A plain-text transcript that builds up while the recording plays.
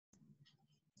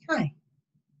Hi,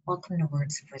 welcome to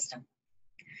Words of Wisdom.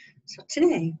 So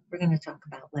today we're going to talk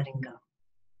about letting go.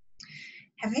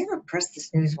 Have you ever pressed the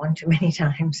snooze one too many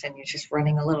times and you're just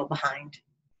running a little behind?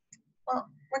 Well,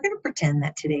 we're going to pretend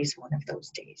that today's one of those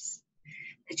days,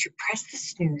 that you press the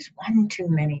snooze one too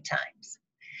many times.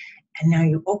 And now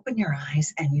you open your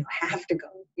eyes and you have to go.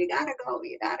 You gotta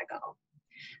go.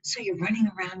 So you're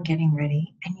running around getting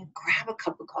ready and you grab a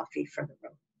cup of coffee from the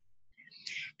room.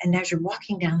 And as you're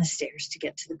walking down the stairs to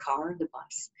get to the car or the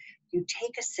bus, you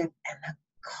take a sip and the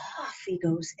coffee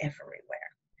goes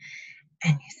everywhere.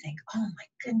 And you think, oh my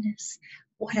goodness,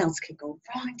 what else could go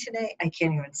wrong today? I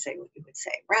can't even say what you would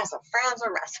say. Razzle, frazzle,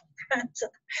 razzle, frazzle.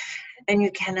 And you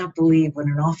cannot believe what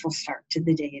an awful start to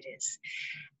the day it is.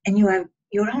 And you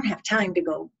don't have time to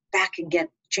go back and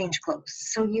change clothes.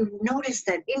 So you notice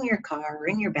that in your car or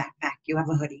in your backpack, you have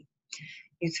a hoodie.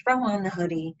 You throw on the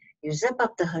hoodie, you zip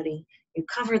up the hoodie, you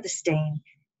cover the stain,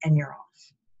 and you're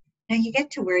off. Now you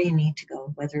get to where you need to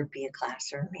go, whether it be a class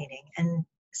or a meeting, and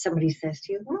somebody says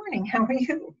to you, "Good morning, how are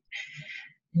you?"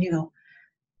 And you go,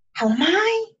 "How am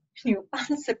I?" And you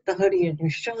unzip the hoodie and you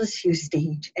show this you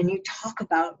stage, and you talk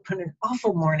about what an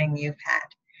awful morning you've had.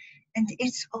 And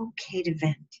it's okay to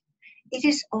vent. It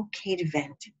is okay to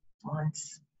vent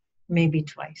once, maybe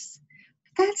twice.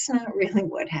 But that's not really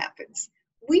what happens.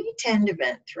 We tend to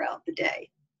vent throughout the day.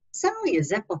 So you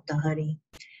zip up the hoodie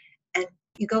and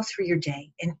you go through your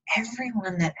day, and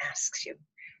everyone that asks you,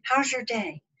 "How's your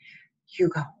day?" You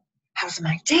go, "How's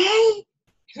my day?"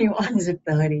 And you unzip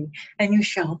the hoodie and you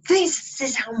show, "This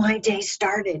is how my day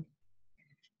started."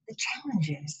 The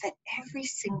challenge is that every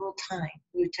single time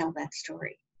you tell that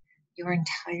story, your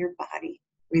entire body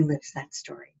relives that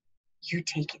story. You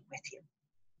take it with you.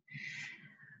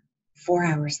 4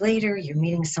 hours later, you're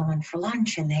meeting someone for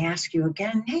lunch and they ask you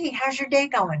again, "Hey, how's your day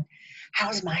going?"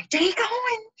 "How's my day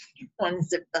going?" You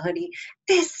unzip the hoodie.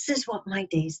 "This is what my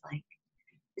day's like."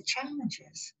 The challenge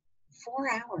is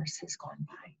 4 hours has gone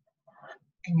by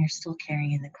and you're still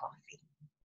carrying the coffee.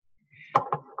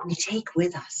 We take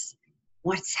with us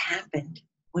what's happened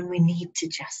when we need to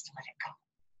just let it go.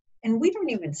 And we don't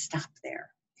even stop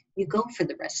there. You go through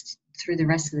the rest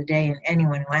of the day, and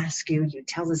anyone who asks you, you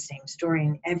tell the same story,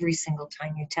 and every single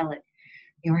time you tell it,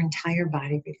 your entire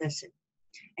body relives it.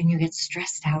 And you get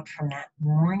stressed out from that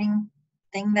morning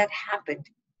thing that happened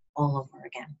all over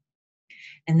again.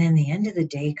 And then the end of the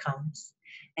day comes,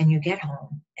 and you get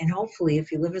home, and hopefully if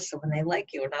you live with someone, they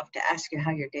like you enough to ask you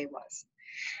how your day was.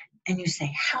 And you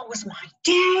say, "How was my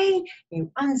day?"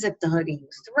 You unzip the hoodie, you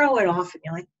throw it off, and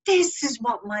you're like, "This is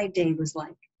what my day was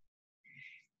like."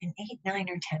 And 8, 9,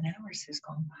 or 10 hours has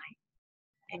gone by,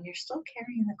 and you're still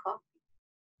carrying the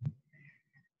coffee.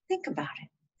 Think about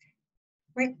it.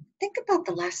 Right? Think about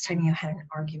the last time you had an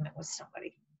argument with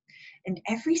somebody. And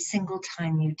every single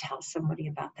time you tell somebody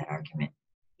about that argument,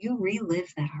 you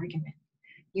relive that argument.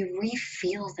 You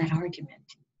re-feel that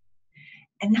argument.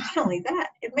 And not only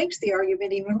that, it makes the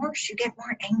argument even worse. You get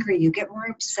more angry, you get more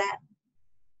upset.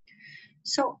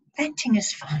 So venting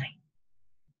is fine.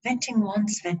 Venting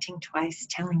once, venting twice,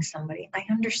 telling somebody, I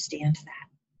understand that.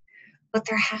 But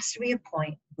there has to be a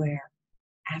point where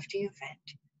after you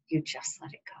vent, you just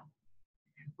let it go.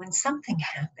 When something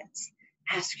happens,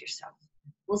 ask yourself,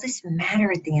 will this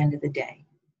matter at the end of the day?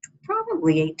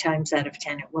 Probably 8 times out of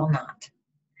 10, it will not.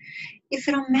 If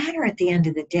it'll matter at the end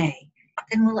of the day,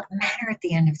 then will it matter at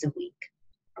the end of the week?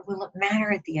 Or will it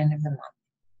matter at the end of the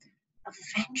month?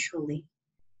 Eventually,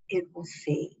 it will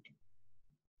fade.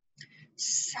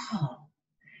 So,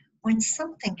 when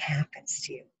something happens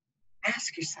to you,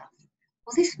 ask yourself,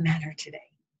 will this matter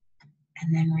today?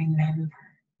 And then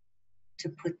remember to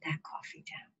put that coffee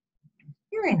down.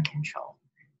 You're in control.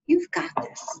 You've got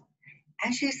this.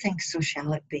 As you think, so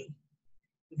shall it be.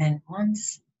 Vent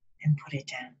once and put it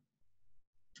down.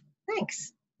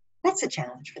 Thanks. That's a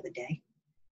challenge for the day.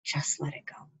 Just let it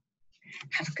go.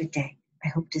 Have a good day. I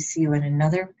hope to see you in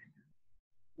another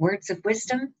Words of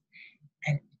Wisdom.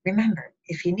 And remember,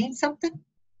 if you need something,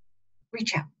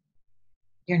 reach out.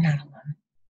 You're not alone.